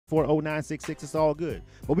640-966. It's all good.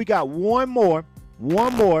 But we got one more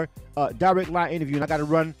direct line interview, and I got to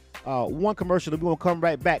run one commercial, and we're going to come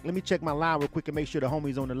right back. Let me check my line real quick and make sure the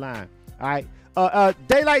homie's on the line. All right.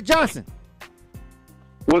 Daylyte Johnson.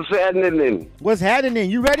 What's happening? What's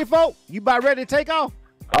happening? You ready, folks? You about ready to take off?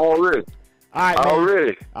 Already. All right, man.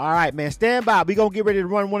 Already. All right, man. Stand by. We're going to get ready to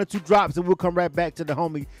run 1 or 2 drops, and we'll come right back to the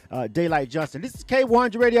homie Daylyte Johnson. This is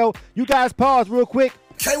K-100 Radio. You guys pause real quick.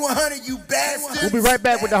 K-100, you bastards. We'll be right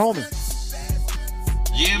back with the homie.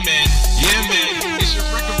 Yeah, man. It's your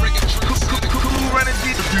record running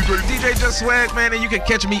DJ Just Swag, man, and you can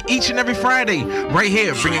catch me each and every Friday right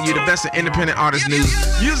here, bringing you the best of independent artist news,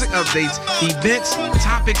 music updates, events,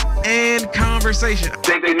 topics, and conversation.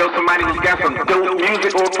 Think they know somebody who's got some dope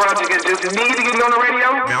music or project and just need to get it on the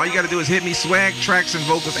radio? Man, all you got to do is hit me, swag, tracks, and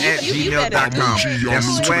vocals at gmail.com.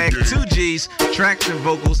 That's swag, 2 G's, tracks, and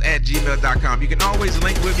vocals at gmail.com. You can always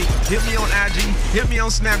link with me. Hit me on IG, hit me on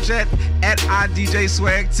Snapchat at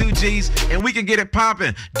IDJSwag, 2 G's, and we can get it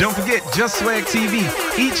popping. Don't forget, Just Swag TV,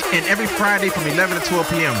 each and every Friday from 11 to 12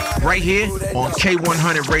 p.m. right here on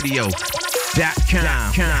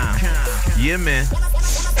K100Radio.com. Yeah, man.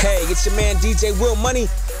 Hey, it's your man DJ Will Money.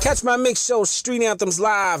 Catch my mix show Street Anthems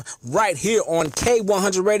live right here on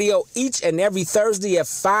K100 Radio each and every Thursday at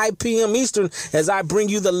 5 p.m. Eastern as I bring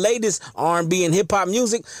you the latest R&B and hip-hop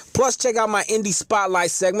music. Plus, check out my Indie Spotlight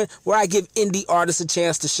segment where I give indie artists a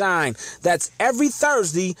chance to shine. That's every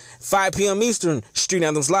Thursday, 5 p.m. Eastern, Street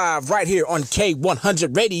Anthems live right here on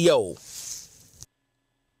K100 Radio.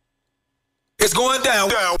 It's going down.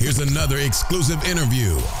 Here's another exclusive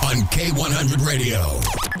interview on K100 Radio.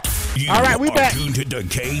 All right, we back. Tuned to the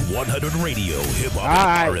K100 Radio, hip hop All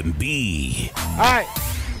right. and R&B. All right,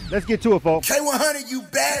 let's get to it, folks. K-100, you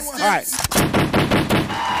bastards. All right.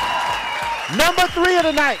 Number 3 of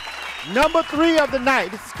the night. Number 3 of the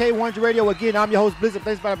night. This is K100 Radio again. I'm your host, Blizzard.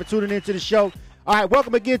 Thanks for tuning into the show. All right,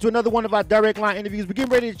 welcome again to another one of our direct line interviews. We're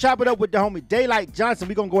getting ready to chop it up with the homie Daylyte Johnson.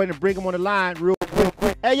 We're going to go ahead and bring him on the line real quick.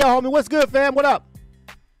 Hey, yo, homie, what's good, fam? What up?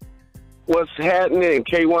 What's happening?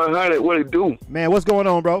 K-100, what it do? Man, what's going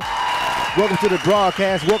on, bro? Welcome to the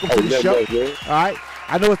broadcast. Welcome to the show. All right.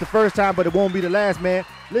 I know it's the first time, but it won't be the last, man.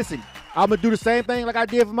 Listen, I'm going to do the same thing like I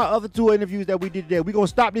did for my other 2 interviews that we did today. We're going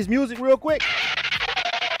to stop this music real quick.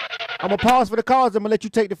 I'm going to pause for the calls. I'm going to let you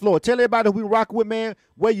take the floor. Tell everybody who we rocking with, man,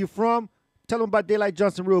 where you from. Tell them about Daylyte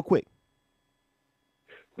Johnson real quick.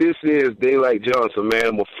 This is Daylyte Johnson, man.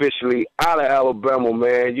 I'm officially out of Alabama,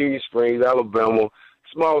 man. Union Springs, Alabama.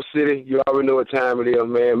 Small city. You already know what time it is,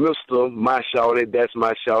 man. Mr. My Shawty. That's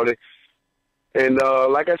my Shawty. And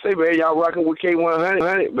like I say, man, y'all rocking with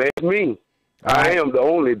K100, man. It's me. I am the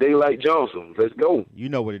only Daylyte Johnson. Let's go. You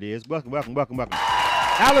know what it is. Welcome.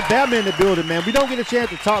 Alabama in the building, man. We don't get a chance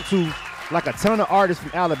to talk to like a ton of artists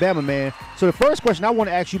from Alabama, man. So the first question I want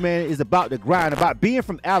to ask you, man, is about the grind, about being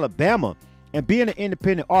from Alabama and being an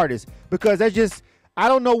independent artist, because that's just, I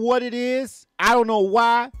don't know what it is. I don't know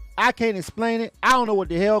why. I can't explain it. I don't know what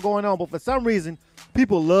the hell going on, but for some reason,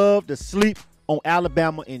 people love to sleep on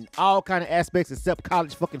Alabama in all kind of aspects except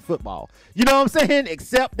college fucking football. You know what I'm saying?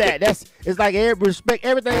 Except that. It's like respect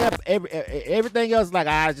everything else. Everything else is like,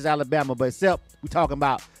 it's just Alabama, but except we talking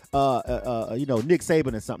about Nick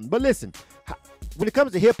Saban or something. But listen, when it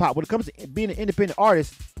comes to hip hop, when it comes to being an independent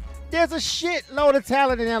artist, there's a shitload of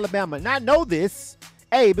talent in Alabama. And I know this,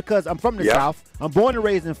 because I'm from the South. I'm born and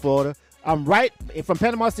raised in Florida. I'm right from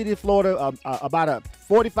Panama City, Florida, about a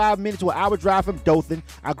 45 minute to an hour drive from Dothan.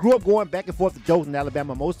 I grew up going back and forth to Dothan,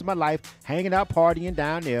 Alabama most of my life, hanging out, partying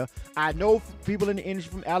down there. I know people in the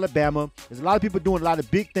industry from Alabama. There's a lot of people doing a lot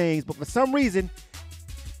of big things, but for some reason,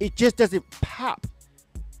 it just doesn't pop.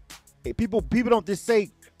 People don't just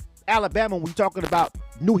say Alabama when we're talking about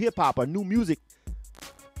new hip-hop or new music.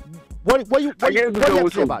 What do you have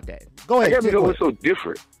to say about that? Go ahead. I guess because we're so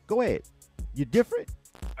different. Go ahead. You're different?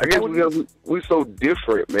 I guess because we're so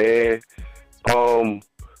different, man.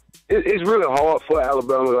 It's really hard for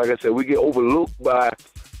Alabama. Like I said, we get overlooked by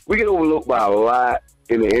a lot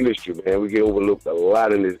in the industry, man. We get overlooked a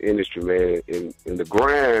lot in this industry, man. In the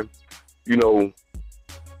grind, to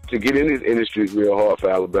get in this industry is real hard for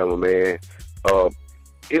Alabama, man.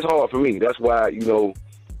 It's hard for me. That's why,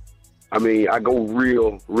 I go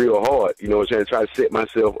real hard, trying to set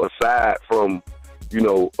myself aside from,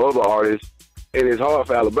 other artists. And it's hard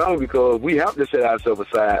for Alabama because we have to set ourselves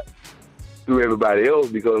aside through everybody else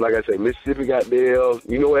because, like I said, Mississippi got theirs.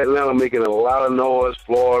 Atlanta making a lot of noise,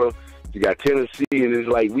 Florida. You got Tennessee, and it's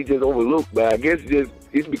like we just overlooked. But I guess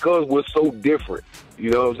it's because we're so different.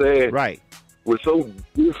 You know what I'm saying? Right. We're so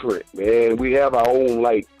different, man. We have our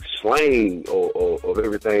own, slang of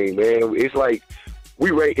everything, man. It's like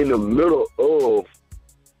we right in the middle of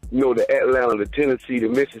the Atlanta, the Tennessee, the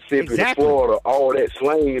Mississippi, Exactly. the Florida, all that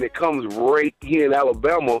slang, and it comes right here in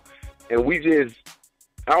Alabama, and we just,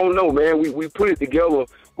 I don't know, man, we put it together.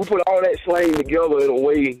 We put all that slang together in a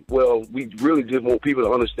way, well, we really just want people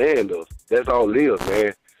to understand us. That's all it is,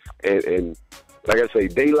 man. And like I say,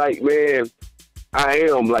 Daylyte, man, I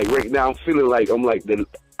am, like, right now, I'm feeling like I'm like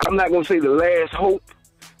I'm not going to say the last hope,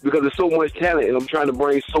 because there's so much talent, and I'm trying to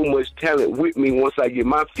bring so much talent with me once I get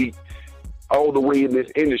my feet all the way in this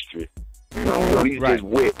industry. So he's just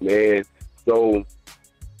wet, man. So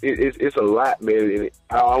it's a lot, man. And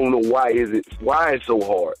I don't know why it's so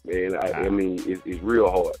hard, man. I mean, it's real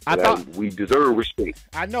hard. We deserve respect.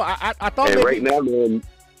 I know. I thought and maybe, right now, man.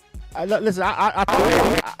 Listen, I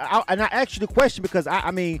thought, and I asked you the question because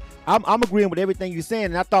I'm agreeing with everything you're saying,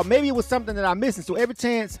 and I thought maybe it was something that I'm missing. So every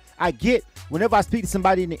chance I get, whenever I speak to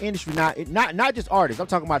somebody in the industry, now not just artists, I'm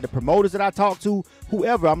talking about the promoters that I talk to,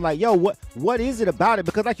 whoever. I'm like, yo, what is it about it?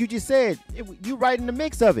 Because like you just said, you right in the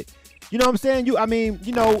mix of it. You know what I'm saying?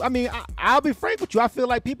 I'll be frank with you. I feel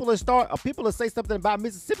like people will say something about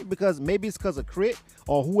Mississippi because maybe it's because of Crit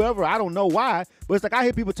or whoever. I don't know why, but it's like I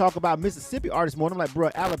hear people talk about Mississippi artists more. And I'm like, bro,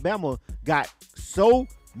 Alabama got so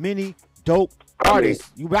many dope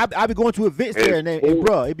artists. I be going to events there, and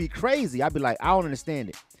bro, it'd be crazy. I'd be like, I don't understand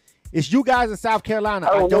it. It's you guys in South Carolina.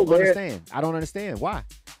 I don't understand. I don't understand why.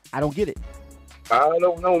 I don't get it. I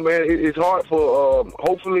don't know, man. It's hard for,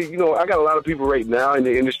 hopefully, I got a lot of people right now in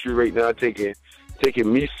the industry right now taking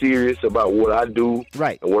me serious about what I do,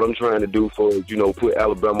 right, and what I'm trying to do for, put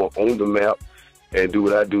Alabama on the map and do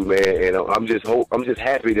what I do, man. And I'm just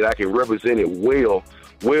happy that I can represent it well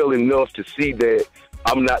enough to see that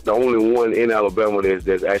I'm not the only one in Alabama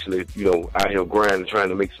that's actually, out here grinding, trying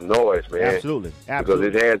to make some noise, man. Absolutely. Because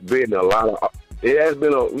it has been a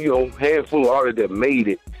handful of artists that made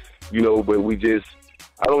it. But we just,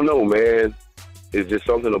 I don't know, man. It's just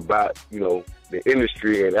something about, the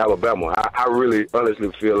industry in Alabama. I really honestly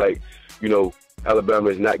feel like,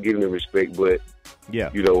 Alabama is not getting the respect, but,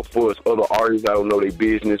 for us other artists, I don't know their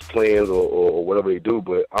business plans or whatever they do,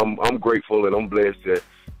 but I'm grateful and I'm blessed to,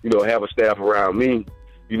 have a staff around me,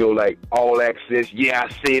 like All Access, Yeah, I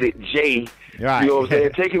Said It, Jay. Right. You know what I'm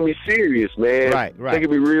saying? Taking me serious, man. Right.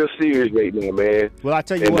 Taking me real serious right now, man. Well, I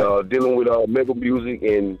tell you what. Dealing with mega music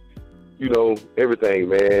and, everything,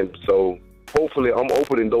 man. So hopefully I'm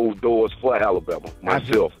opening those doors for Alabama,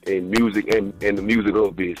 myself, in music and the music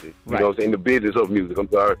of business. You know what I'm saying? The business of music.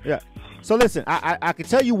 I'm sorry. Yeah. So listen, I can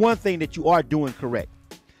tell you one thing that you are doing correct.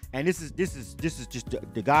 And this is just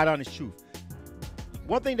the God honest truth.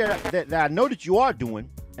 One thing that I know that you are doing,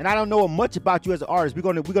 and I don't know much about you as an artist. We're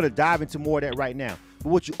gonna dive into more of that right now. But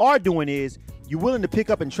what you are doing is you're willing to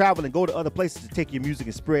pick up and travel and go to other places to take your music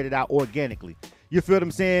and spread it out organically. You feel what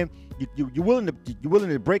I'm saying? You're willing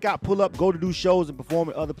to break out, pull up, go to do shows and perform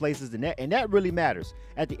at other places, and that really matters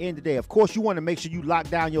at the end of the day. Of course, you want to make sure you lock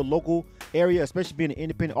down your local area, especially being an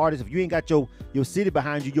independent artist. If you ain't got your city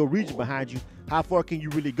behind you, your region behind you, how far can you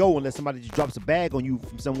really go unless somebody just drops a bag on you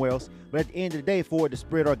from somewhere else? But at the end of the day, for it to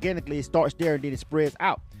spread organically, it starts there and then it spreads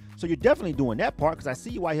out. So you're definitely doing that part because I see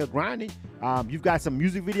you out here grinding. You've got some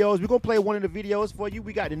music videos. We're going to play one of the videos for you.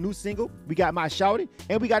 We got the new single. We got My Shouting.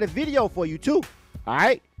 And we got a video for you too. All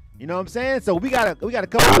right? You know what I'm saying? So we got a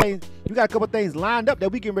couple things lined up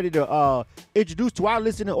that we getting ready to introduce to our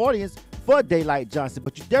listening audience for Daylyte Johnson.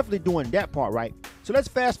 But you're definitely doing that part right. So let's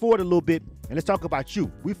fast forward a little bit and let's talk about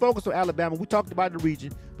you. We focused on Alabama. We talked about the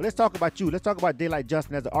region, but let's talk about you. Let's talk about Daylyte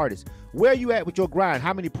Johnson as an artist. Where are you at with your grind?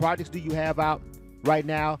 How many projects do you have out right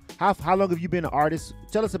now? How long have you been an artist?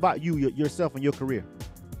 Tell us about yourself and your career.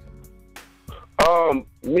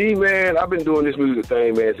 Me, man, I've been doing this music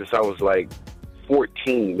thing, man, since I was like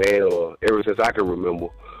 14, man, or ever since I can remember.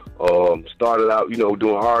 Started out,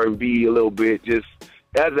 doing R&B a little bit, just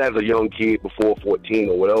as a young kid before 14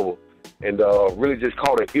 or whatever, and really just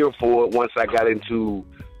caught an ear for it once I got into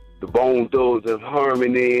the Bone Thugs and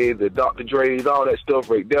Harmony, the Dr. Dre's, all that stuff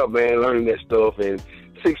right there, man, learning that stuff. And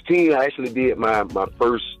 16, I actually did my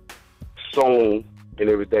first song and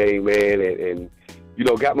everything, man, and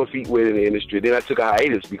got my feet wet in the industry. Then I took a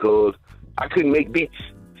hiatus because I couldn't make beats.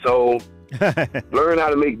 So learn how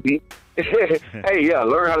to make beats.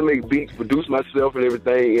 Learn how to make beats, produce myself and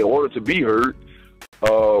everything in order to be heard.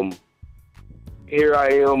 Here I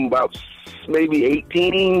am about maybe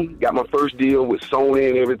 18, got my first deal with Sony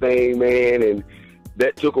and everything, man, and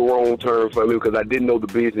that took a wrong turn for me because I didn't know the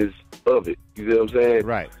business of it. You see what I'm saying?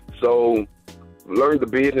 Right. So learned the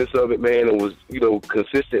business of it, man, and was,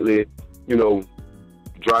 consistently,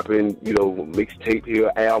 dropping, mixtape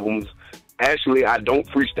here, albums. Actually, I don't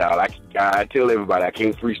freestyle. I tell everybody I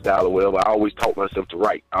can't freestyle or whatever. I always taught myself to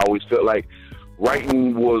write. I always felt like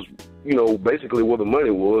writing was, basically where the money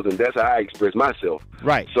was, and that's how I expressed myself.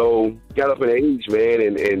 Right. So got up in age, man,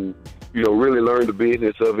 and really learned the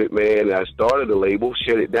business of it, man. And I started a label,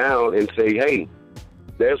 shut it down, and say, hey,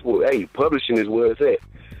 publishing is where it's at.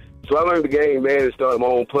 So I learned the game, man, and started my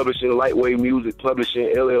own publishing, Lightweight Music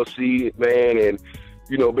Publishing, LLC, man, and,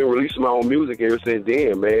 been releasing my own music ever since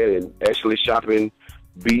then, man, and actually shopping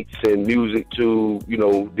beats and music to,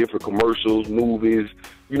 different commercials, movies,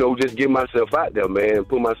 just get myself out there, man, and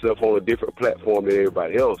put myself on a different platform than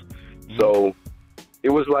everybody else. Mm-hmm. So it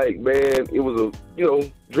was like, man, it was a,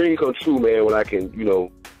 dream come true, man, when I can,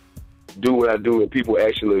 do what I do and people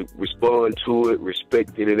actually respond to it,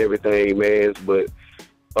 respect it and everything, man. But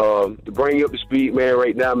to bring you up to speed, man,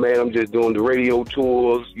 right now, man, I'm just doing the radio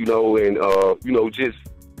tours, and, just,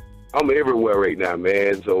 I'm everywhere right now,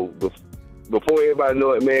 man. So before everybody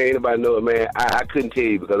know it, man, I couldn't tell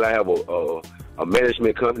you because I have a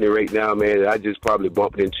management company right now, man, that I just probably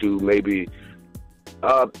bumped into maybe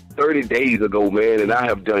 30 days ago, man, and I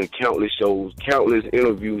have done countless shows, countless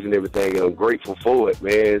interviews and everything, and I'm grateful for it,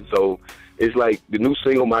 man. So it's like the new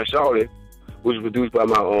single, My Shawty, was produced by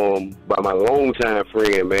my longtime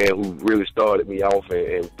friend, man, who really started me off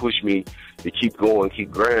and pushed me to keep going,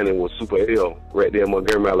 keep grinding, was Super L right there in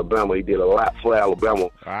Montgomery, Alabama. He did a lot for Alabama.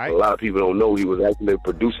 All right. A lot of people don't know he was actually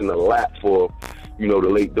producing a lot for, the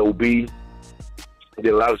late Doe B.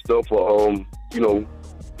 Did a lot of stuff for,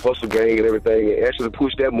 Hustle Gang and everything, and actually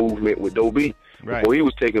pushed that movement with Doe B before he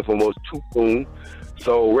was taken from us too soon.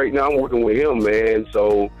 So right now I'm working with him, man.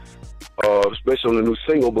 So especially on the new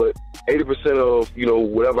single, but 80% of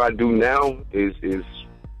whatever I do now is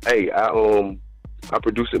hey, I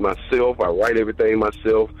produce it myself. I write everything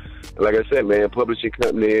myself. And like I said, man, publishing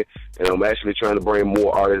company, and I'm actually trying to bring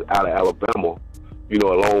more artists out of Alabama,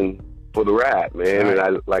 along for the ride, man. Right.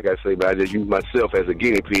 And I just use myself as a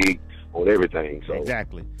guinea pig on everything. So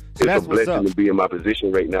exactly. So it's a blessing to be in my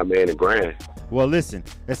position right now, man, and grind. Well, listen,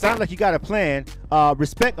 it sounds like you got a plan. A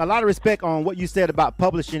lot of respect on what you said about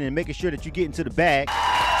publishing and making sure that you get into the bag.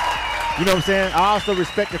 You know what I'm saying? I also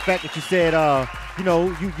respect the fact that you said,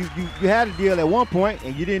 you had a deal at one point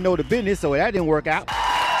and you didn't know the business, so that didn't work out.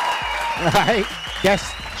 Right?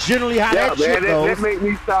 That's generally how that shit goes. That made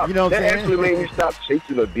me stop. You know what I'm saying? That actually made me stop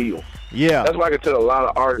chasing a deal. Yeah. That's why I can tell a lot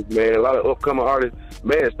of artists, man, a lot of upcoming artists,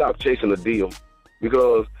 man, stop chasing a deal.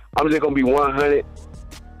 Because I'm just going to be 100.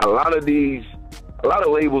 A lot of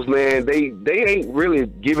labels, man, they ain't really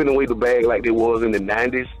giving away the bag like they was in the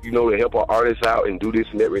 90s, to help our artists out and do this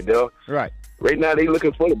and that right there. Right. Right now, they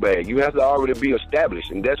looking for the bag. You have to already be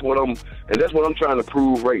established, and that's what I'm trying to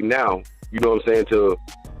prove right now. You know what I'm saying, to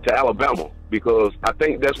Alabama, because I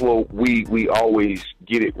think that's what we always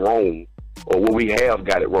get it wrong, or what we have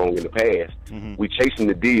got it wrong in the past. Mm-hmm. We chasing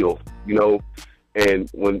the deal, and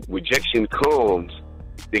when rejection comes,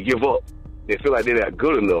 they give up. They feel like they're not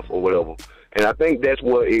good enough or whatever. And I think that's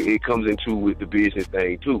what it comes into with the business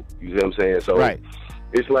thing too. You see what I'm saying? So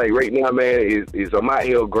it's like right now, man, is I'm out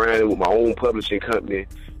here grinding with my own publishing company,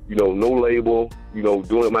 no label,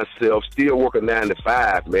 doing it myself, still working 9 to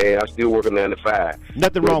 5, man. I still working 9 to 5.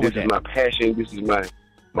 Nothing wrong with that. This is my passion. This is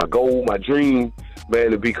my goal, my dream,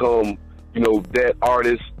 man, to become, that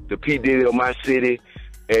artist, the P. Diddy of my city,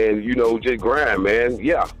 and, just grind, man.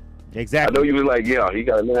 Yeah. Exactly. I know you was like, yeah, he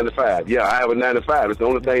got a 9 to 5. Yeah, I have a 9 to 5. It's the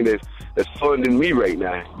only thing that's funding me right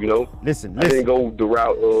now, Listen. I didn't go the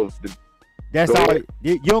route of the... That's all.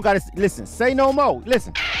 You don't got to... Listen, say no more.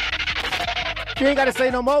 Listen. You ain't got to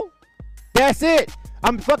say no more. That's it.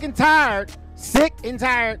 I'm fucking tired. Sick and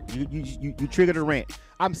tired. You triggered a rant.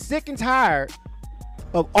 I'm sick and tired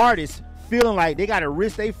of artists feeling like they got to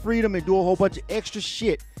risk their freedom and do a whole bunch of extra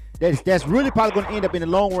shit that's really probably going to end up in the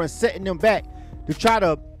long run setting them back to try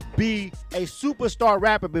to be a superstar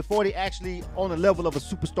rapper before they actually on the level of a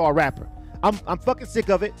superstar rapper. I'm fucking sick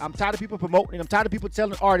of it. I'm tired of people promoting. I'm tired of people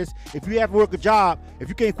telling artists, if you have to work a job, if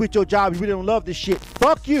you can't quit your job, you really don't love this shit.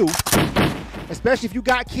 Fuck you. Especially if you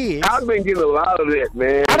got kids. I've been getting a lot of that,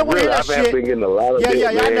 man. I don't want to hear that shit. I've been getting a lot of that,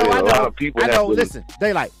 man. I know. A lot of people I know. Listen,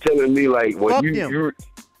 Daylyte. Telling me like, well, fuck them.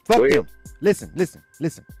 Fuck them. Listen.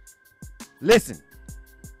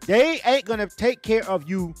 They ain't gonna take care of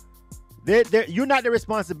you. You're not the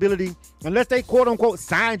responsibility unless they quote unquote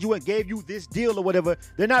signed you and gave you this deal or whatever.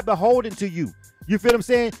 They're not beholden to you. You feel what I'm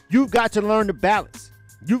saying? You've got to learn the balance.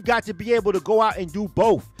 You've got to be able to go out and do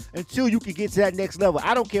both until you can get to that next level.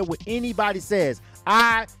 I don't care what anybody says.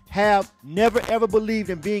 I have never ever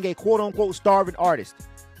believed in being a quote unquote starving artist.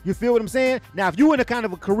 You feel what I'm saying? Now, if you're in a kind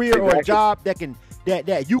of a career or a job that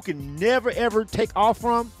you can never ever take off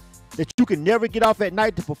from, that you can never get off at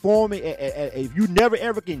night to perform, if you never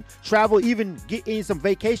ever can travel, even get in some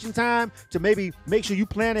vacation time to maybe make sure you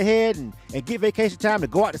plan ahead and get vacation time to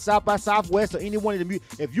go out to South by Southwest or any one of the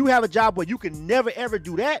if you have a job where you can never ever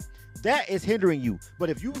do that, that is hindering you. But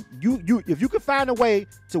if you can find a way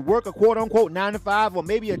to work a quote unquote 9 to 5 or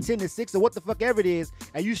maybe a 10 to 6 or what the fuck ever it is,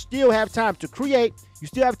 and you still have time to create, you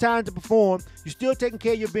still have time to perform, you still taking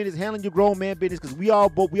care of your business, handling your grown man business, because we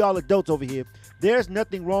all adults over here. There's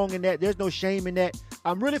nothing wrong in that. There's no shame in that.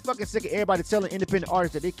 I'm really fucking sick of everybody telling independent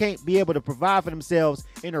artists that they can't be able to provide for themselves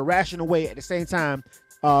in a rational way at the same time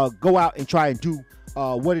go out and try and do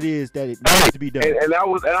what it is that it needs to be done. And I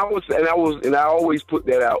always put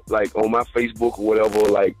that out like on my Facebook or whatever.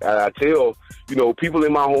 Like I tell, you know, people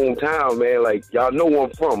in my hometown, man, like y'all know where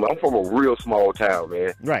I'm from. I'm from a real small town,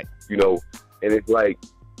 man. Right. You know, and it's like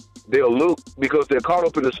they'll look because they're caught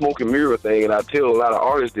up in the smoke and mirror thing. And I tell a lot of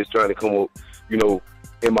artists that's trying to come up, you know,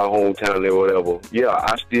 in my hometown or whatever, yeah,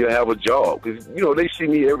 I still have a job because, you know, they see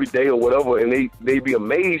me every day or whatever, and they be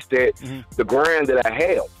amazed at the grind that I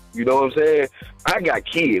have. You know what I'm saying? I got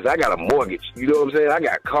kids. I got a mortgage. You know what I'm saying? I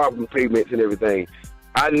got carbon payments and everything.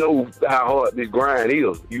 I know how hard this grind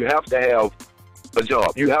is. You have to have a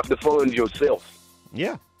job. You have to fund yourself.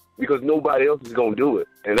 Yeah. Because nobody else is going to do it.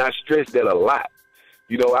 And I stress that a lot.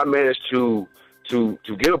 You know, I managed to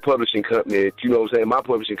get a publishing company, you know what I'm saying, my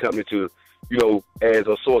publishing company to, you know, as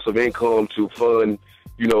a source of income to fund,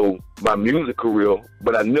 you know, my music career.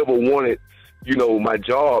 But I never wanted, you know,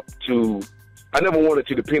 I never wanted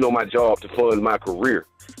to depend on my job to fund my career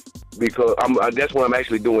because that's what I'm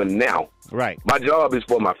actually doing now. Right. My job is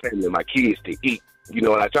for my family, my kids to eat, you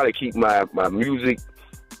know, and I try to keep my music,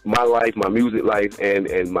 my life, my music life,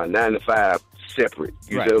 and my 9 to 5 separate. You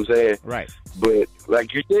see what I'm saying? Right. But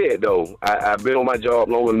like you said, though, I've been on my job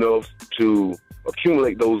long enough to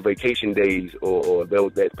accumulate those vacation days or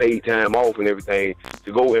that paid time off and everything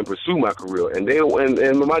to go and pursue my career. And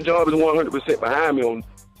my job is 100% behind me on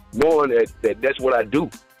knowing that that's what I do.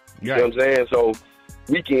 You know what I'm saying? So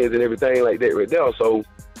weekends and everything like that right there. So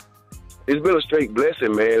it's been a straight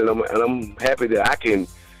blessing, man. And I'm happy that I can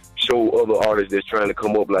show other artists that's trying to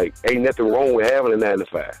come up like, ain't nothing wrong with having a 9 to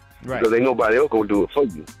 5. Right. Because ain't nobody else gonna do it for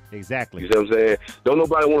you. Exactly. You see what I'm saying? Don't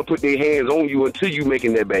nobody want to put their hands on you until you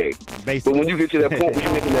making that bag. Basically. But when you get to that point where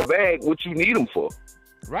you're making that bag, what you need them for?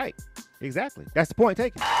 Right. Exactly. That's the point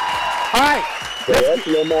taken. All right. Yeah,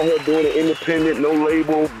 actually, I'm out here doing it independent, no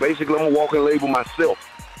label. Basically, I'm a walking label myself.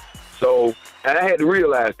 So, and I had to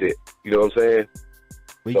realize that. You know what I'm saying?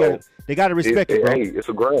 Well, they got to respect it, bro. Hey, it's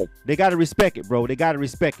a grind. They got to respect it, bro. They got to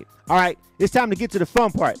respect it. All right. It's time to get to the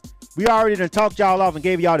fun part. We already done talked y'all off and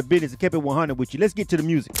gave y'all the business and kept it 100 with you. Let's get to the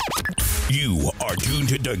music. You are tuned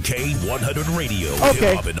to K-100 Radio.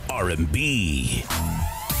 Okay. Hip-hop and R&B.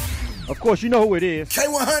 Of course, you know who it is.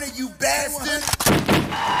 K-100, you bastard.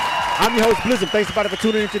 I'm your host, Blizzard. Thanks everybody for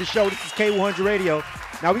tuning into the show. This is K-100 Radio.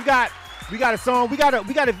 Now we got a song, we got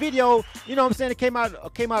a video, you know what I'm saying, it came out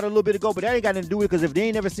a little bit ago, but that ain't got nothing to do with it because if they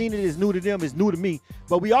ain't never seen it, it's new to them, it's new to me.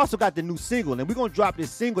 But we also got the new single, and we're gonna drop this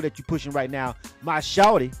single that you're pushing right now, My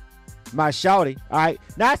Shawty. All right.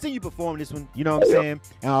 Now I seen you perform this one, you know what I'm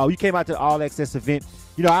saying? You came out to the All Access event.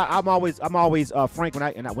 You know, I'm always frank when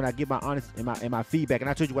I give my honest and my feedback, and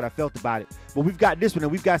I told you what I felt about it. But we've got this one,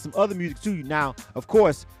 and we've got some other music too. Now, of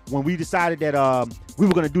course, when we decided that we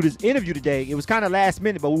were gonna do this interview today, it was kind of last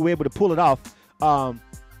minute, but we were able to pull it off.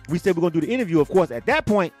 We said we're gonna do the interview. Of course, at that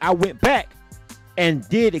point, I went back and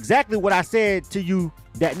did exactly what I said to you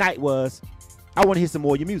that night was, I want to hear some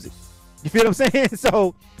more of your music. You feel what I'm saying?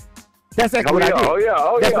 So. That's exactly what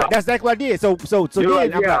I did. That's exactly what I did. So then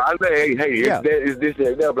I said, hey, it's this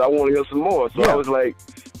and that, but I want to hear some more. So I was like,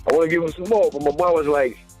 I want to give him some more. But my boy was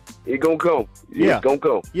like, it's going to come. It's going to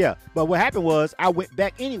come. Yeah. But what happened was I went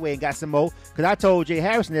back anyway and got some more because I told Jay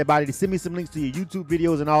Harrison and everybody to send me some links to your YouTube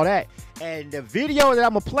videos and all that. And the video that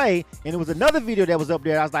I'm going to play, and it was another video that was up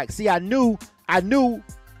there. I was like, see, I knew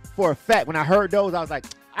for a fact when I heard those, I was like,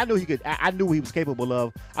 I knew he was capable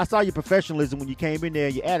of. I saw your professionalism when you came in there,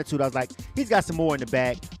 your attitude. I was like, he's got some more in the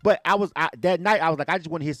bag. But that night I was like, I just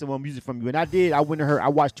want to hear some more music from you, and I did. I went and I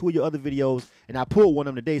watched 2 of your other videos, and I pulled one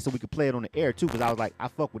of them today so we could play it on the air too. Because I was like, I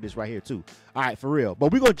fuck with this right here too. All right, for real.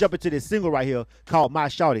 But we're gonna jump into this single right here called My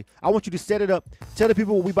Shawty. I want you to set it up. Tell the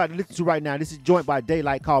people what we about to listen to right now. This is joint by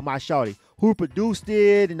Daylyte called My Shawty. Who produced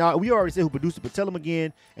it? And we already said who produced it, but tell them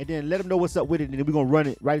again, and then let them know what's up with it, and then we're gonna run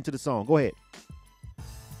it right into the song. Go ahead.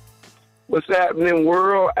 What's happening,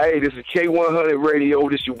 world? Hey, this is K-100 Radio.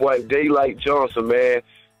 This your boy Daylyte Johnson, man.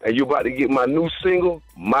 And you about to get my new single,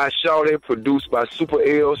 My Shawty, produced by Super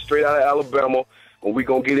L, straight out of Alabama. and we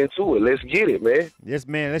gonna get into it. Let's get it, man. Yes,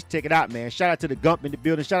 man. Let's check it out, man. Shout out to the Gump in the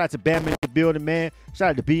building. Shout out to Bam in the building, man.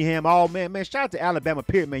 Shout out to B-Ham. Oh, man. Shout out to Alabama,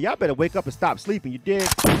 period, man. Y'all better wake up and stop sleeping. You dig?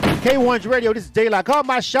 K-100 Radio. This is Daylyte. Call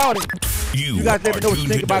my shouting. You guys let me know what you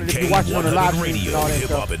think about it if you're watching on the live stream and all that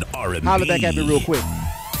stuff. Holler back at me real quick.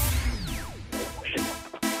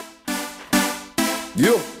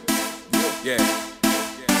 Yeah.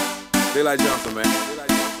 Daylyte Johnson, man.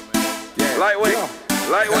 Yeah. Lightweight.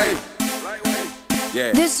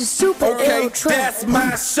 Yeah. This is super okay, that's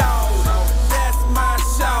my show. That's my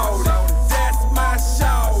show. That's my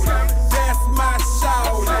show. That's my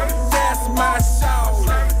show. That's my show.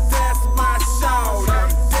 That's my show.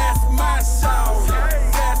 That's my show.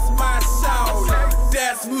 That's my show.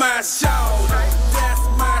 That's my show. That's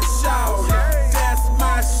my show. That's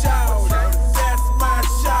my show. That's my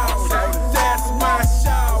show. That's my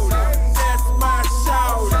show. That's my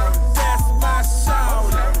show. That's my show.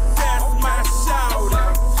 That's my show.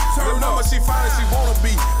 Turn up, she fine as she wanna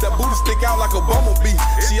be. That booty stick out like a bumblebee.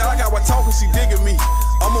 She all got what talking, she digging me.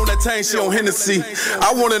 I'm on that tank, she on Hennessy.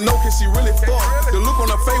 I wanna know, can she really fuck? The look on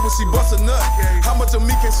her face when she bust a nut. How much of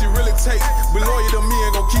me can she really take? Be loyal to me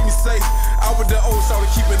and gon' keep me safe. Out with the old, so to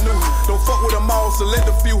keep it new. Don't fuck with them all, select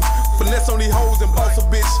a few. Finesse on these hoes and boss a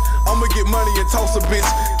bitch. I'ma get money and toss a bitch.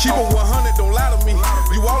 Keep it 100, don't lie to me.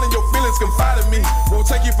 You all in your feelings, confide in me. Won't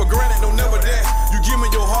take you for granted, no never that. You give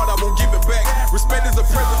me your heart, I won't give it back. Respect is a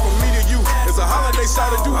present from me to you. It's a holiday,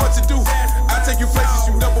 shout to do what you do. I take you places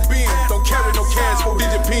you never been. Don't carry no cash,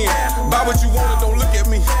 4-digit pen. Buy what you want and don't look at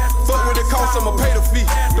me. Fuck what it costs, I'ma pay the fee.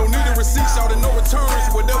 Don't need a receipt, shout no returns.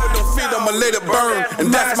 Whatever don't fit, I'ma let it burn. And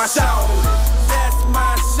that's my show. That's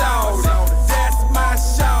my show. That's my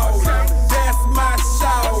show. That's my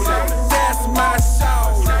show. That's my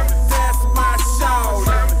show. That's my show.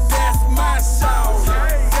 That's my show.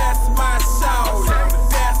 That's my show. That's my show.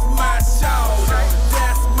 That's my show.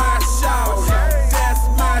 That's my show. That's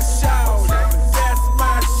my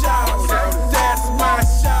show. That's my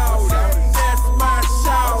show. That's my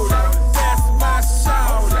show. That's my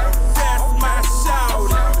show. That's my show.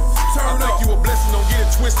 Turn up, you a blessing, don't get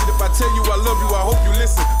it twisted. If I tell you I love you, I hope you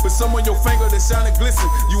listen. Put some on your finger that shine and glisten.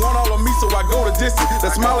 You want all of me, so I go the distance.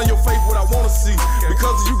 That smile on your face, what I wanna see.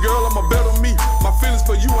 Because of you, girl, I'm a better me. My feelings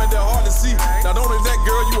for you ain't that hard to see. Not only that,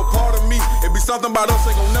 girl, you a part of me. It be something about us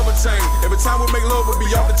ain't gon' never change. Every time we make love, it be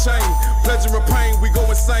off the chain. Pleasure and pain, we go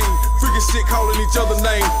insane. Freaking shit, calling each other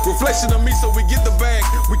name. Reflection of me, so we get the bag.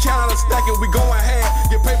 We count out a stack and we going half.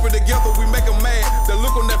 Get paper together, we make them mad. That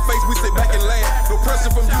look on that face, we sit back and laugh. No pressure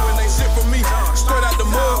from you and ain't shit from me. Straight out the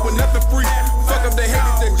mud with nothing free. Fuck up the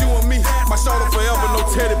haters that you and me. My shoulder forever, no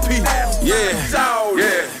Teddy P. Yeah,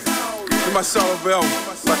 yeah. My shoulder forever.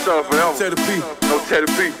 My shoulder forever. Teddy P. No Teddy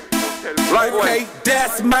P. Okay,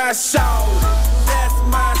 that's my show. That's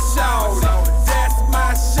my show. That's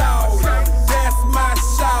my show. That's my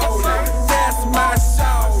show. That's my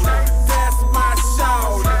show. That's my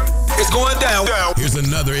show. It's going down. Here's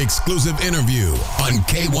another exclusive interview on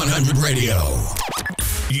K100 Radio.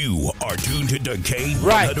 You are tuned to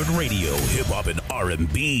K100 Radio, hip hop and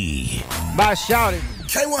R&B. By shouting.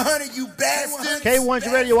 K-100, you bastard.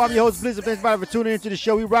 K100 Radio, I'm your host, Blizzard. Thanks everybody for tuning into the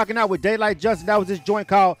show. We rocking out with Daylyte Johnson. That was this joint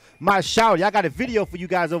called My Shout. I got a video for you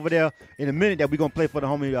guys over there in a minute that we're going to play for the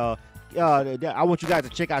homie. I want you guys to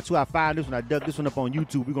check out too. I found this one. I dug this one up on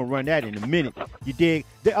YouTube. We're going to run that in a minute. You dig?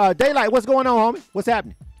 Daylyte, what's going on, homie? What's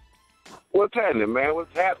happening? What's happening, man?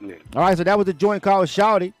 What's happening? All right, so that was a joint called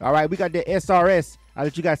Shouty. All right, we got that SRS. I'll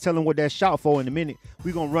let you guys tell them what that shout for in a minute.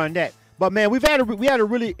 We're going to run that. But, man, we had a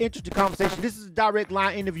really interesting conversation. This is a direct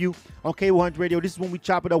line interview on K100 Radio. This is when we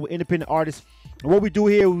chop it up with independent artists. And what we do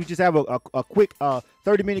here, we just have a quick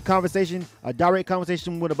 30-minute conversation, a direct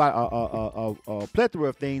conversation with about a plethora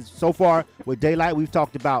of things. So far, with Daylyte, we've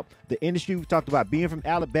talked about the industry. We've talked about being from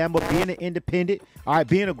Alabama, being an independent, all right,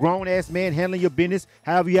 being a grown-ass man, handling your business,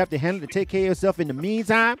 however you have to handle it to take care of yourself in the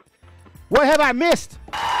meantime. What have I missed?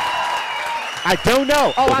 I don't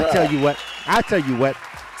know. Oh, I'll tell you what.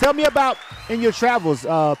 Tell me about in your travels.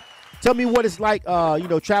 Tell me what it's like,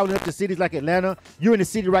 traveling up to cities like Atlanta. You're in the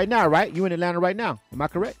city right now, right? You're in Atlanta right now. Am I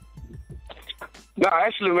correct? No,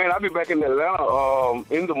 actually, man, I'll be back in Atlanta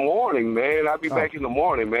in the morning, man. I'll be back in the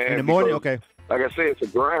morning, man. In the morning? Okay. Like I said, it's a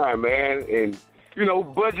grind, man. And,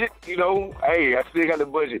 budget, hey, I still got the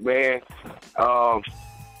budget, man.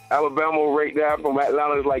 Alabama right now from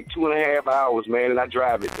Atlanta is like 2.5 hours, man, and I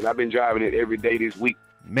drive it. And I've been driving it every day this week.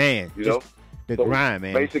 Man, the grind,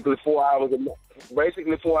 man. Basically 4 hours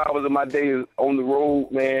of my day is on the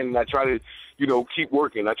road, man, and I try to, keep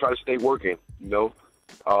working. I try to stay working,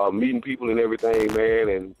 meeting people and everything, man.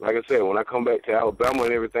 And like I said, when I come back to Alabama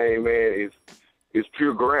and everything, man, it's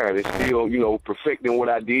pure grind. It's still, you know, perfecting what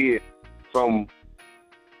I did from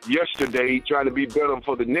yesterday, trying to be better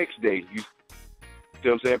for the next day. You see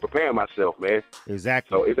what I'm saying? Preparing myself, man.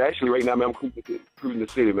 Exactly. So it's actually right now, man, I'm cruising the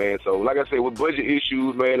city, man. So like I said, with budget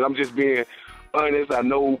issues, man, I'm just being honest. I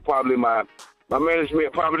know probably my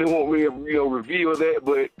management probably won't me, you know, reveal that,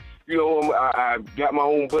 but you know, I got my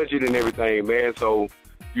own budget and everything, man. So,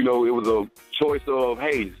 you know, it was a choice of,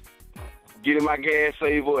 hey, getting my gas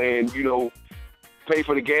saver and, you know, pay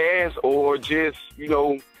for the gas, or just, you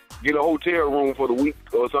know, get a hotel room for the week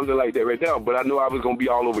or something like that right now. But I knew I was going to be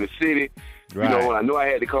all over the city. Right. You know, and I knew I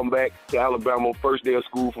had to come back to Alabama first day of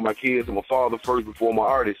school for my kids and my father first before my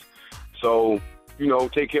artists. So, you know,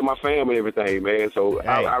 take care of my family and everything, man. So hey.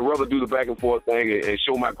 I'd rather do the back and forth thing and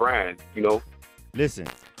show my grind, you know. Listen,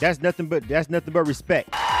 that's nothing but respect.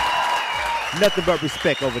 Nothing but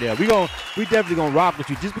respect over there. We definitely gonna rock with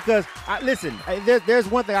you, just because. Listen, there's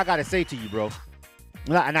one thing I gotta say to you, bro.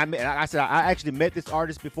 And I said I actually met this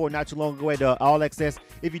artist before not too long ago at the All Access.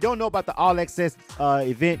 If you don't know about the All Access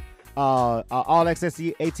event, All Access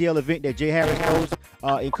ATL event that Jay Harris hosts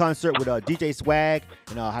in concert with DJ Swag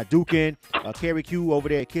and Hadouken, Kerry Q over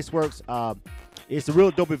there at Kissworks. It's a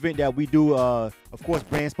real dope event that we do, of course,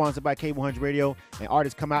 brand sponsored by K-100 Radio, and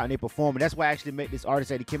artists come out and they perform. And that's why I actually met this artist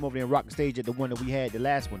that he came over there and rocked the stage at the one that we had, the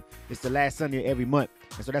last one. It's the last Sunday of every month.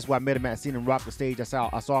 And so that's why I met him at, seen him rock the stage. I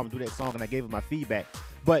saw him do that song, and I gave him my feedback.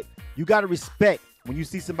 But you got to respect when you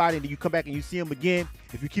see somebody and then you come back and you see him again.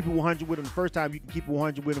 If you keep it 100 with him the first time, you can keep it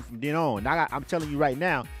 100 with him from then on. And I'm telling you right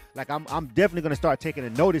now, like I'm definitely going to start taking a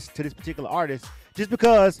notice to this particular artist, just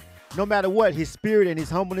because no matter what, his spirit and his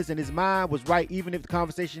humbleness and his mind was right, even if the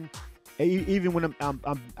conversation, even when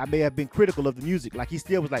I may have been critical of the music, like he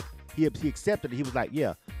still was like, he accepted it. He was like,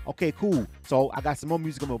 yeah, okay, cool. So I got some more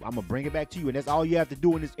music. I'm going to bring it back to you. And that's all you have to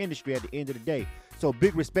do in this industry at the end of the day. So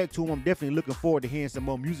big respect to him. I'm definitely looking forward to hearing some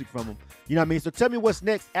more music from him. You know what I mean? So tell me what's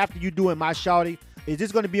next after you doing My Shawty. Is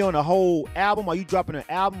this going to be on a whole album? Are you dropping an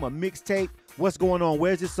album, a mixtape? What's going on?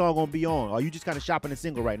 Where's this song going to be on? Or are you just kind of shopping a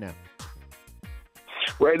single right now?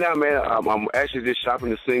 Right now, man, I'm actually just shopping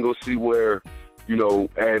the single, see where, you know,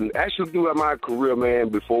 and actually throughout my career, man,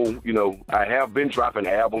 before, you know, I have been dropping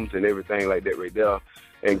albums and everything like that right there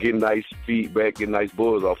and getting nice feedback, getting nice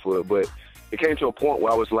buzz off of it. But it came to a point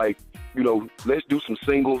where I was like, you know, let's do some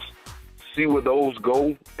singles, see where those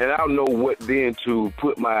go. And I know what then to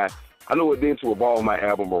evolve my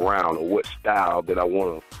album around, or what style that I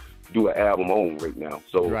want to do an album on right now.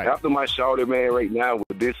 So after My Shawty, man, right now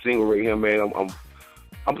with this single right here, man,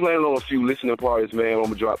 I'm planning on a few listening parties, man. I'm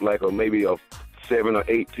gonna drop like maybe a 7 or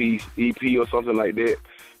 8 piece EP or something like that,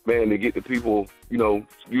 man, to get the people, you know,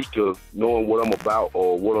 used to knowing what I'm about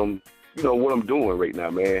or what I'm doing right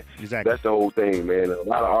now, man. Exactly. That's the whole thing, man. A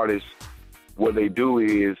lot of artists, what they do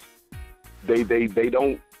is they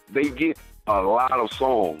get a lot of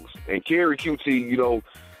songs. And Kerry QT, you know,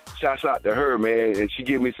 shouts out to her, man, and she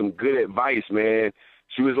gave me some good advice, man.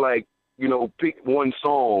 She was like, you know, pick one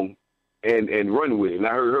song and run with it. And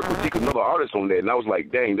I heard her critique another artist on that, and I was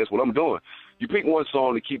like, dang, that's what I'm doing. You pick one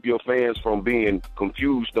song to keep your fans from being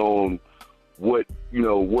confused on what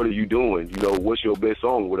are you doing? You know, what's your best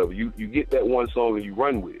song or whatever. You get that one song and you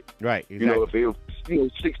run with it. Right, exactly. You know, if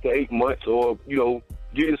it's 6 to 8 months, or, you know,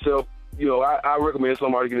 get yourself, you know, I recommend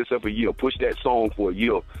somebody get yourself a year. Push that song for a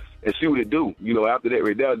year and see what it do. You know, after that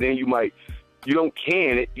right there, then you don't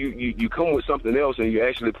can it. You come with something else and you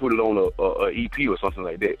actually put it on a EP or something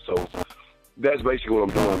like that. So that's basically what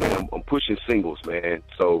I'm doing, man. I'm pushing singles, man.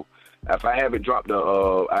 So if I haven't dropped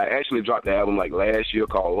I actually dropped the album like last year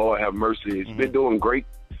called Lord Have Mercy. It's been doing great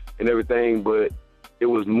and everything, but it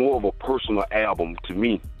was more of a personal album to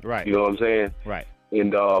me. Right. You know what I'm saying? Right.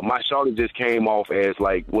 And My Shawty just came off as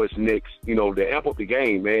like, what's next? You know, to amp up the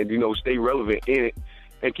game, man. You know, stay relevant in it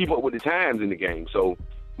and keep up with the times in the game. So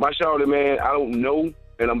My Shawty, man, I don't know,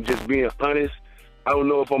 and I'm just being honest. I don't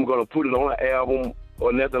know if I'm going to put it on an album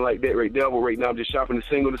or nothing like that right now, but right now I'm just shopping the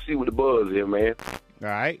single to see what the buzz is, man. All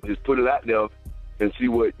right. Just put it out there and see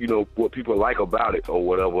what, you know, what people like about it or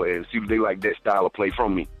whatever, and see if they like that style of play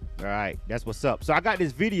from me. All right. That's what's up. So I got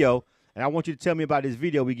this video, and I want you to tell me about this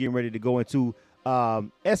video we're getting ready to go into.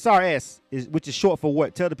 SRS, which is short for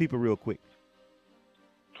what? Tell the people real quick.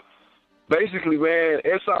 Basically, man,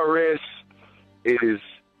 SRS is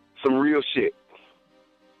some real shit.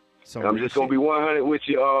 I'm just going to be 100 with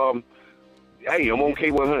you. Hey, I'm on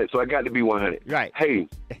K-100, so I got to be 100. Right. Hey,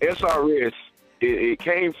 SRS, it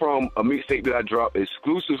came from a mixtape that I dropped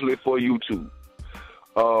exclusively for YouTube.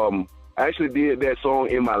 I actually did that song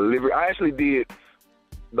in my living room. I actually did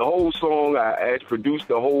the whole song. I produced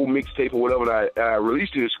the whole mixtape or whatever. I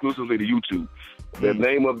released it exclusively to YouTube. The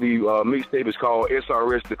name of the mixtape is called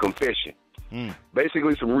SRS The Confession.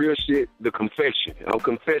 Basically, some real shit, The Confession. I'm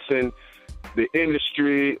confessing the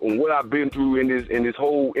industry and what I've been through in this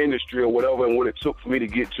whole industry or whatever, and what it took for me to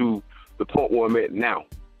get to the point where I'm at now.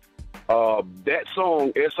 That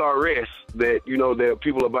song, SRS, that, you know, that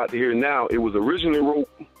people are about to hear now, it was originally wrote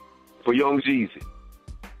for Young Jeezy.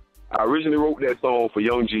 I originally wrote that song for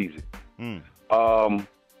Young Jeezy.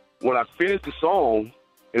 When I finished the song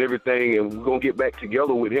and everything, and we're going to get back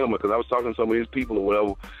together with him because I was talking to some of his people or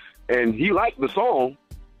whatever, and he liked the song,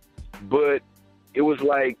 but it was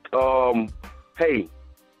like, hey,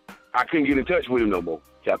 I couldn't get in touch with him no more.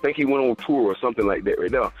 I think he went on tour or something like that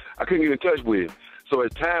right now. I couldn't get in touch with him. So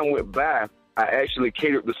as time went by, I actually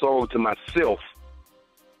catered the song to myself.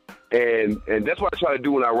 And that's what I try to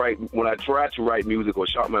do when I try to write music or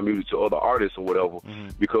shout my music to other artists or whatever.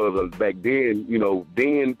 Because back then, you know,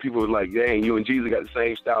 then people were like, dang, you and Jeezy got the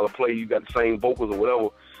same style of play, you got the same vocals or whatever.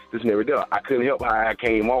 This and everything. I couldn't help how I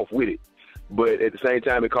came off with it. But at the same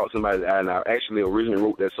time, it caught somebody, and I actually originally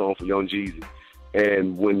wrote that song for Young Jeezy.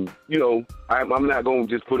 And when, you know, I'm not going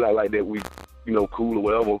to just put it out like that, we, you know, cool or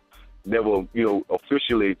whatever. Never, you know,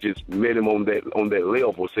 officially just met him on that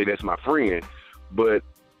level, say that's my friend. But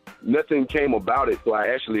nothing came about it, so I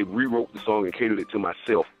actually rewrote the song and catered it to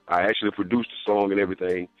myself. I actually produced the song and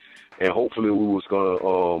everything, and hopefully we was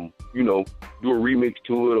gonna, you know, do a remix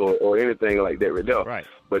to it or anything like that right there. Right.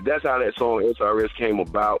 But that's how that song SRS came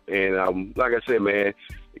about, and like I said, man,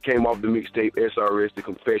 it came off the mixtape SRS, The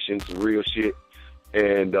Confession, some real shit,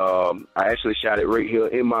 and I actually shot it right here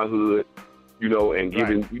in my hood, you know, and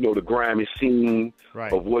giving, you know, the grimy scene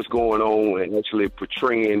of what's going on and actually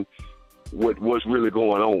portraying what's really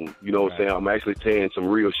going on. You know what I'm saying? I'm actually saying some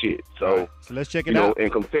real shit. So let's check it out. And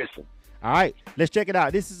confessing. All right, let's check it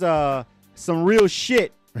out. This is some real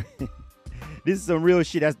shit. This is some real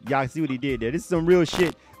shit. That's, y'all see what he did there. This is some real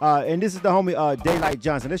shit. And this is the homie Daylyte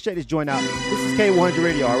Johnson. Let's check this joint out. This is K-100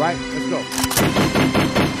 Radio, all right? Let's go.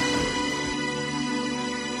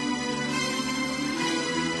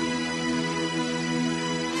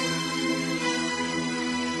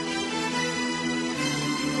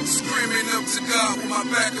 Screaming up to God with my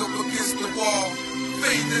back up against the wall.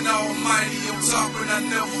 Faith in Almighty, I'm top and I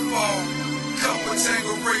never fall. Cup of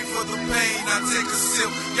Tanqueray for the pain, I take a sip.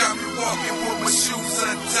 Got me walking with my shoes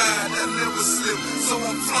untied, I never slip. So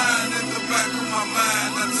I'm flying in the back of my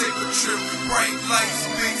mind, I take a trip. Bright lights,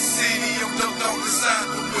 big city, I'm dumped off the side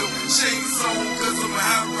of the whip. Shades on, cause I'm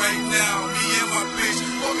hot right now. Me and my bitch,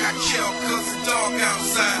 fuck I kill, cause it's dark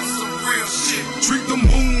outside. Some real shit. Treat the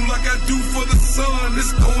moon like I do for the sun,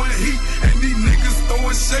 it's throwing heat. And these niggas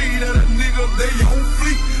throwing shade at a nigga, they on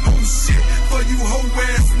fleek. Oh shit, for you hoe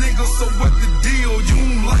ass niggas, so what the deal? You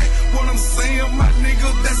don't like what I'm saying, my nigga?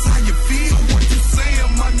 That's how you feel. What you saying,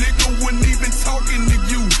 my nigga? Wasn't even talking to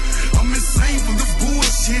you. I'm insane from the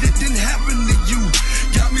bullshit, it didn't happen to you.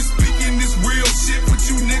 Got me speaking this real shit, put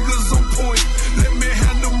you niggas on point. Let me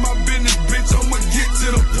handle my business, bitch, I'ma get to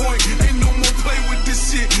the point. Ain't no more play with this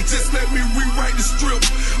shit, just let me rewrite the strip.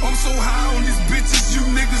 I'm so high on these bitches, you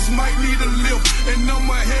niggas might need a lift. And I'm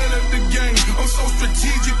ahead of the game, I'm so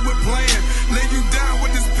strategic with plan. Lay you down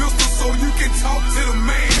with this pistol so you can talk to the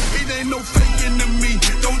man. It ain't no faking to me,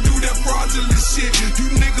 don't do that fraudulent shit. You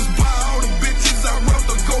niggas buy all the bitches, I'd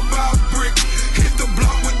rather go buy a brick. Hit the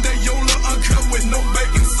block with that Yola uncut with no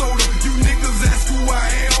baking soda. You niggas ask who I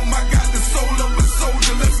am, I got the soul of a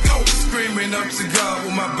soldier, let's go. Screaming up to God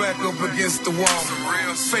with my back up against the wall.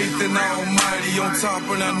 Faith in Almighty, on top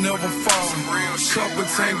and I never fall. Cup of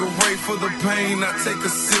Tanqueray for the pain, I take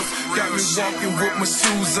a sip. Got me walking with my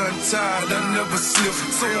shoes untied, I never slip.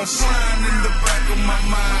 So I'm flying in the back of my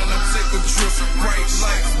mind, I take a trip. Bright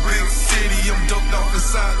lights, big city, I'm ducked off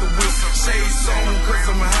inside the whip. Shades on, cause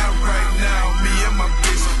I'm high right now, me and my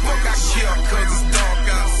bitch. Fuck I care, cause it's dark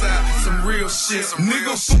outside, some real shit.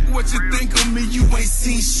 Nigga, fuck what you think of me, you ain't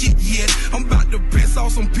seen shit yet. I'm about to piss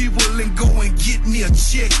off some people and go and get me a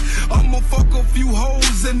check. I'ma fuck a few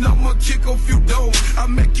hoes and I'ma kick a few doors. I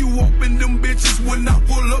make you open them bitches when I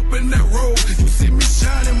pull up in that road. You see me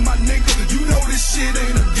shining, my nigga, you know this shit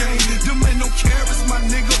ain't a game. Them ain't no carrots, my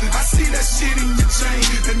nigga, I see that shit in your chain.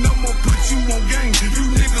 And I'ma put you on game. You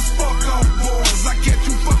niggas fuck off boys, I get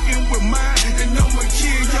you fucking with mine. And I'ma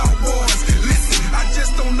kill y'all boys. Listen, I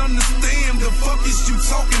just don't understand the fuck is you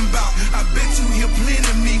talking about. I bet you hear plenty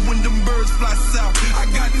of me when them birds fly south. I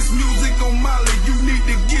got this music on Molly, you need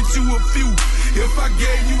to get you a few. If I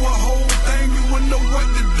gave you a whole thing, you wouldn't know what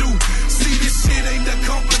to do. See, this shit ain't that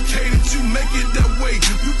complicated, you make it that way.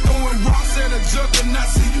 You throwing rocks at a juggernaut,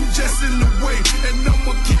 see you just in the way. And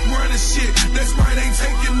I'ma keep running shit, that's right, ain't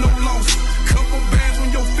taking no loss. Couple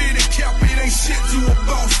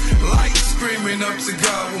Screaming up to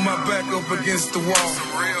God with my back up against the wall.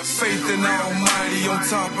 Faith in Almighty on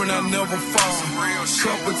top and I never fall.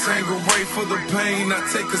 Cup of Tanqueray for the pain, I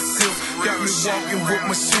take a sip. Got me walking with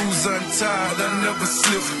my shoes untied, I never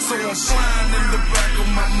slip. So I'm flying in the back of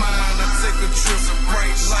my mind, I take a trip.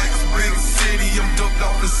 Bright lights, big city, I'm ducked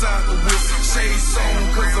off the side of the whip. Shades on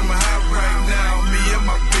cause I'm high right now, me and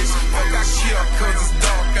my bitch. Fuck I care cause it's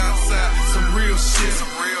dark outside, some real shit. Some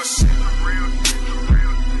real shit.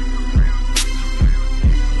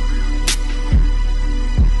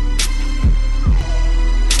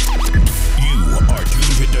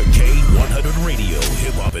 K-100 Radio,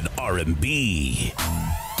 hip hop and R&B.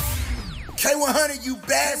 K-100, you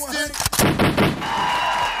bastard.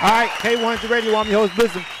 All right, K-100 Radio, I'm your host,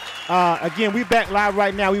 Blizzard. Again, we back live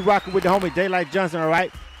right now. We rocking with the homie Daylyte Johnson, all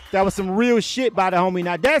right? That was some real shit by the homie.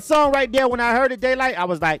 Now, that song right there, when I heard it, Daylyte, I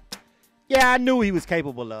was like, yeah, I knew he was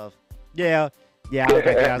capable of. Yeah, I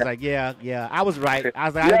was like, yeah, I was right. I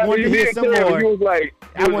was like, I wanted to hear some more. He was like,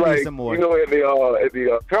 I want to hear some more. You know, at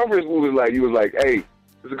the conference, he was like, hey,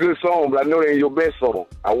 it's a good song, but I know that ain't your best song.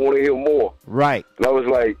 I want to hear more. Right. And I was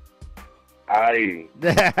like,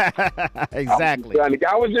 exactly.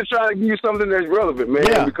 I was just trying to give you something that's relevant, man.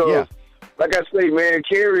 Yeah, because, like I say, man,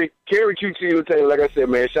 Carrie QT Taylor, like I said,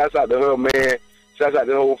 man, shouts out to her, man. Shouts out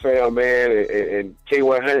to the whole fam, man, and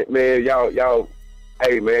K-100, man. Y'all,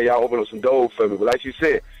 hey, man, y'all open up some doors for me. But like she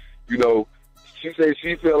said, you know, she said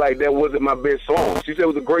she felt like that wasn't my best song. She said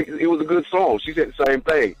it was a good song. She said the same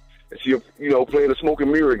thing. And she, you know, played a smoke and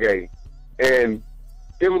mirror game. And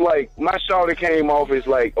it was like my shawty came off as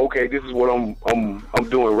like, okay, this is what I'm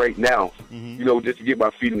doing right now, you know, just to get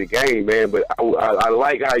my feet in the game, man. But I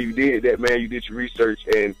like how you did that, man. You did your research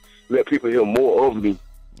and let people hear more of me.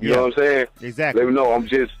 You know what I'm saying? Exactly. Let me know I'm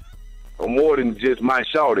more than just my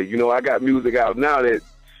shawty. You know, I got music out now that,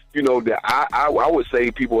 you know, that I would say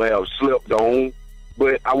people have slept on,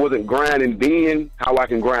 but I wasn't grinding then how I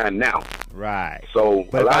can grind now. Right. So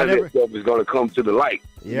a lot of that stuff is going to come to the light.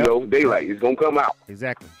 Yep. You know, daylight. It's going to come out.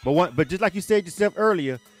 Exactly. But just like you said yourself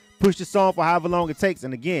earlier, push the song for however long it takes.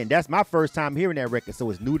 And again, that's my first time hearing that record, so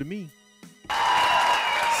it's new to me.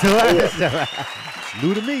 It's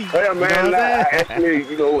new to me. Yeah, man. You know actually,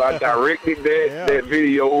 you know, I directed that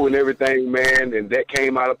video and everything, man, and that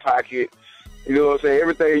came out of pocket. You know what I'm saying?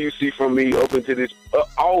 Everything you see from me up into this,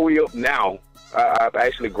 all the way up now, I've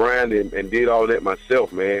actually grinded and did all that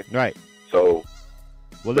myself, man. Right. So,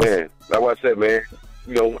 well, man, like what I said, man,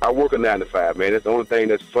 you know, I work a 9 to 5, man. That's the only thing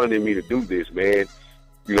that's funding me to do this, man.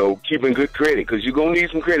 You know, keeping good credit, because you're going to need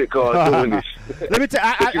some credit cards doing this. Let me tell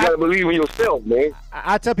you, you got to believe in yourself, man.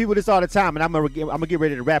 I tell people this all the time, and I'm gonna get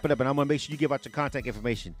ready to wrap it up, and I'm going to make sure you give out your contact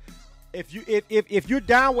information. If you're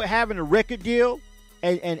down with having a record deal,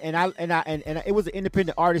 and it was an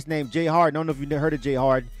independent artist named Jay Hard. I don't know if you've heard of Jay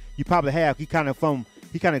Hard. You probably have. He kind of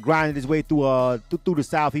grinded his way through the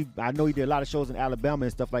South. I know he did a lot of shows in Alabama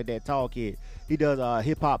and stuff like that. Tall kid. He does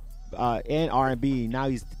hip hop and R&B. Now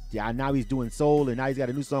he's doing soul, and now he's got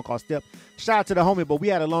a new song called Step. Shout out to the homie. But we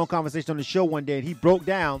had a long conversation on the show one day, and he broke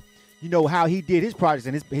down, you know, how he did his projects,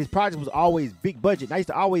 and his project was always big budget. And I used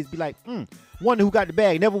to always be like, wonder who got the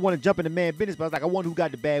bag. Never want to jump in the man business, but I was like, I wonder who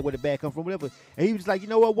got the bag, where the bag come from, whatever. And he was like, you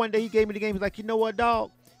know what? One day he gave me the game. He's like, you know what,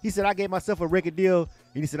 dog? He said, I gave myself a record deal,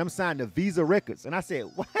 and he said, I'm signed to Visa Records. And I said,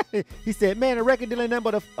 what? He said, man, a record deal ain't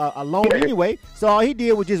nothing but a loan anyway. So all he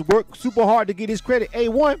did was just work super hard to get his credit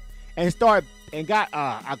A1 and got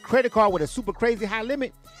a credit card with a super crazy high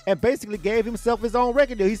limit and basically gave himself his own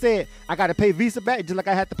record deal. He said, I got to pay Visa back just like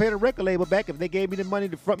I had to pay the record label back. If they gave me the money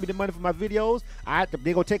to front me the money for my videos,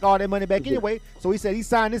 they're going to take all that money back anyway. So he said he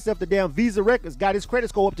signed himself to damn Visa Records, got his credit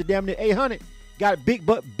score up to damn near 800, got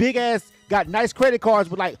big ass, got nice credit cards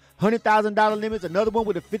with like $100,000 limits, another one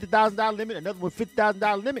with a $50,000 limit, another one with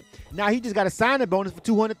 $50,000 limit. Now he just got a signing bonus for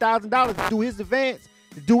 $200,000 to do his advance,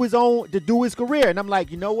 to do his career. And I'm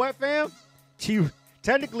like, you know what, fam?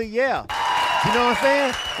 Technically, yeah. You know what I'm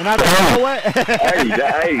saying? And I was like, you know what?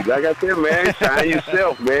 hey, like I said, man, sign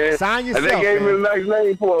yourself, man. Sign yourself, and they gave me a nice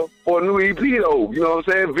name for a new EP, though. You know what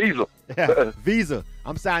I'm saying? Visa. Yeah, Visa.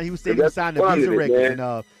 I'm signing. He was saying he was signing to Visa Records.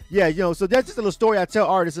 And, yeah, you know, so that's just a little story I tell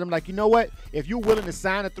artists. And I'm like, you know what? If you're willing to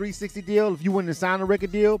sign a 360 deal, if you're willing to sign a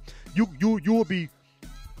record deal, you will be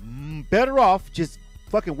better off just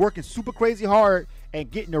fucking working super crazy hard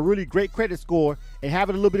and getting a really great credit score and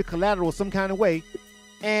having a little bit of collateral some kind of way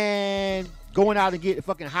and going out and get a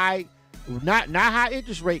fucking high, not high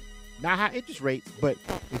interest rates, but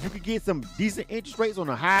if you could get some decent interest rates on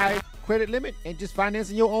a high credit limit and just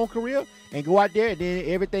financing your own career and go out there and then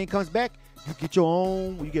everything comes back, You get your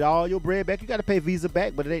own, you get all your bread back. You got to pay Visa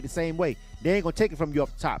back, but it ain't the same way. They ain't going to take it from you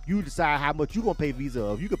off the top. You decide how much you going to pay Visa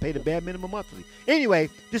of. You can pay the bare minimum monthly. Anyway,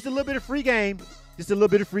 just a little bit of free game. Just a little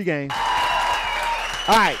bit of free game.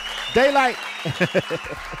 All right, Daylyte.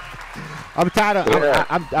 I'm tired of,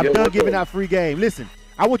 I'm done giving out free game. Listen,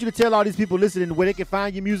 I want you to tell all these people listening where they can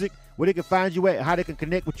find your music, where they can find you at, how they can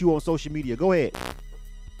connect with you on social media. Go ahead.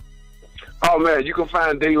 Oh, man, you can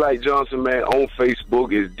find Daylyte Johnson, man, on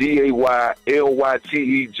Facebook. It's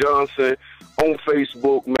DAYLYTE Johnson on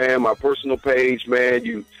Facebook, man, my personal page, man.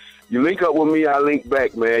 You link up with me, I link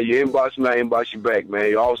back, man. You inbox me, I inbox you back, man.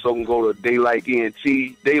 You also can go to Daylyte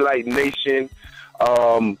ENT, Daylyte Nation,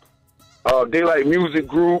 Daylyte Music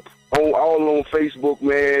Group, all on Facebook,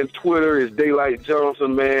 man. Twitter is Daylyte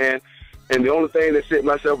Johnson, man. And the only thing that set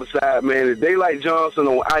myself aside, man, is Daylyte Johnson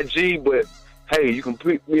on IG, but hey, you can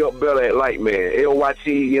pick me up better at Light, man.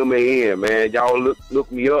 LYTEMAN, man. Y'all look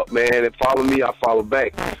me up, man, and follow me. I follow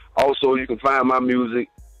back. Also, you can find my music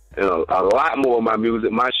and a lot more of my music,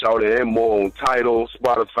 my shouting, and more on Tidal,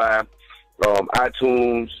 Spotify,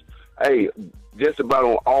 iTunes. Hey, just about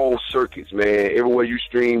on all circuits, man. Everywhere you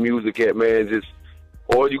stream music at, man,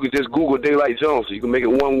 or you can just Google Daylyte Johnson. You can make it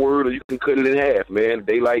one word, or you can cut it in half, man.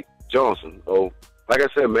 Daylyte Johnson. Oh. Like I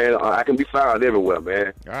said, man, I can be found everywhere,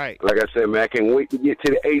 man. All right. Like I said, man, I can't wait to get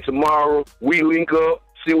to the A tomorrow. We link up,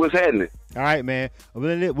 see what's happening. All right, man.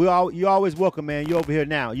 You always welcome, man. You over here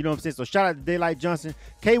now. You know what I'm saying? So shout out to Daylyte Johnson,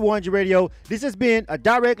 K-100 Radio. This has been a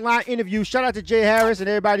direct line interview. Shout out to Jay Harris and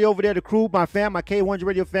everybody over there, the crew, my fam, my K-100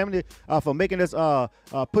 Radio family, for making us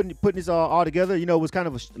putting this all together. You know, it was kind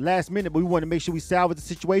of a last minute, but we wanted to make sure we salvage the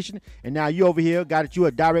situation. And now you over here got you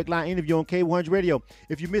a direct line interview on K-100 Radio.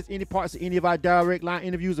 If you missed any parts of any of our direct line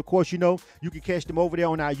interviews, of course, you know you can catch them over there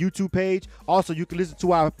on our YouTube page. Also, you can listen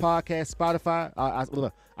to our podcast, Spotify.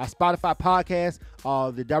 Our Spotify podcast,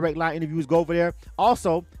 the direct line interviews go over there.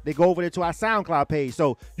 Also, they go over there to our SoundCloud page.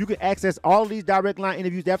 So you can access all of these direct line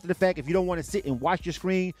interviews after the fact. If you don't want to sit and watch your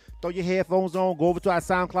screen, throw your headphones on, go over to our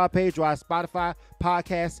SoundCloud page or our Spotify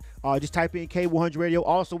podcast. Just type in K100 Radio.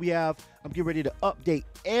 Also, I'm getting ready to update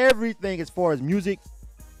everything as far as music.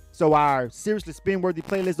 So our Seriously Spin-Worthy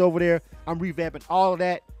playlist over there, I'm revamping all of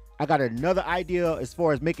that. I got another idea as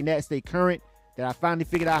far as making that stay current that I finally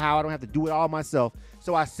figured out how I don't have to do it all myself.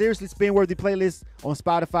 So our Seriously Spin-Worthy playlist on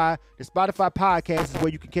Spotify. The Spotify podcast is where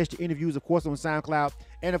you can catch the interviews, of course, on SoundCloud.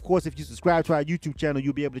 And, of course, if you subscribe to our YouTube channel,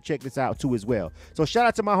 you'll be able to check this out, too, as well. So shout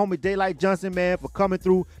out to my homie Daylyte Johnson, man, for coming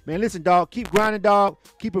through. Man, listen, dog, keep grinding, dog.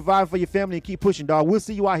 Keep providing for your family and keep pushing, dog. We'll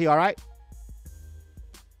see you out here, all right?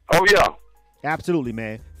 Oh, yeah. Absolutely,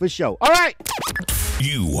 man. For sure. All right.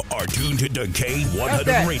 You are tuned to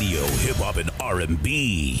K100 Radio, hip-hop and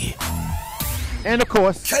R&B. And of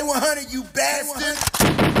course, K100, you bastard!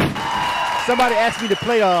 Somebody asked me to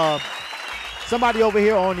play. Somebody over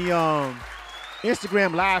here on the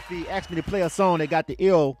Instagram live feed asked me to play a song that got the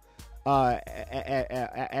ill.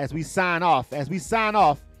 As we sign off,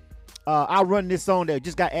 I'll run this song that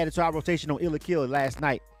just got added to our rotation on Ill or Kill last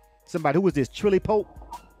night. Somebody, who was this? Trilly Poke.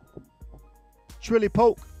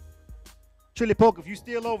 If you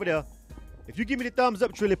still over there, if you give me the thumbs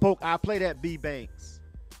up, Trilly Poke, I'll play that B Banks.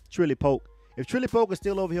 Trilly Poke. If Trilly Poke is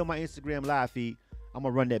still over here on my Instagram live feed, I'm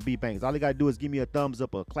going to run that B Banks. All you got to do is give me a thumbs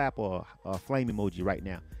up, a clap, or a flame emoji right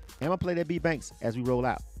now. And I'm going to play that B Banks as we roll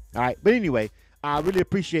out. All right. But anyway, I really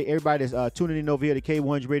appreciate everybody that's tuning in over here to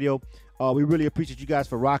K100 Radio. We really appreciate you guys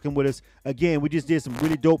for rocking with us. Again, we just did some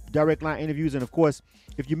really dope direct line interviews. And, of course,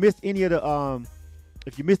 if you missed any of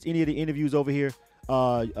the interviews over here,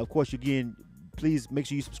 of course, again, please make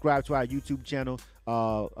sure you subscribe to our YouTube channel,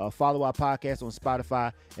 follow our podcast on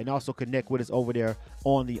Spotify, and also connect with us over there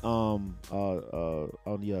on the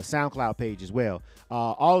SoundCloud page as well.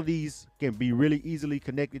 All of these can be really easily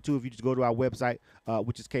connected to if you just go to our website,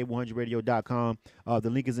 which is K100radio.com. The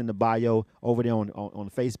link is in the bio over there on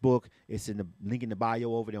Facebook. It's in the link in the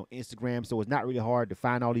bio over there on Instagram. So it's not really hard to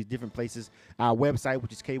find all these different places. Our website,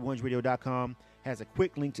 which is K100radio.com, has a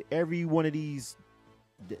quick link to every one of these.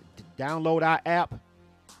 Download our app.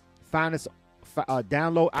 Find us.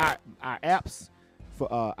 Download our apps for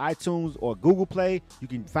iTunes or Google Play. You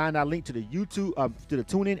can find our link to the YouTube to the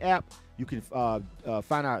TuneIn app. You can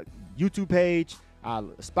find our YouTube page, our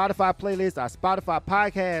Spotify playlist, our Spotify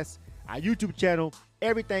podcast, our YouTube channel.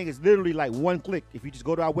 Everything is literally like one click. If you just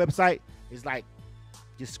go to our website, it's like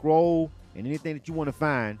just scroll and anything that you want to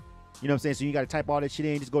find. You know what I'm saying? So you got to type all that shit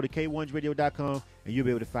in. Just go to K100radio.com and you'll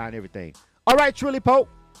be able to find everything. All right, Trilly Poke.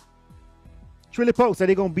 Trilly Poke said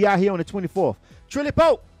they're going to be out here on the 24th. Trilly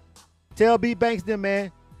Poke, tell B Banks them,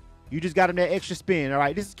 man, You just got him that extra spin. All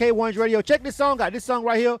right, this is K-100 Radio. Check this song out. This song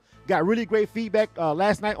right here got really great feedback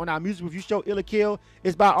last night on our music review show, Illa Kill.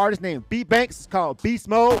 It's by an artist named B Banks. It's called Beast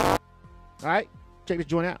Mode. All right, check this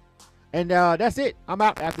joint out. And that's it. I'm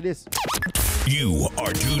out after this. You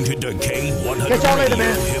are tuned to K-100 Catch y'all later, Radio,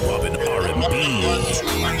 man. Hip Hop and R&B.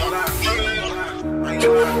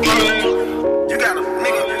 You gotta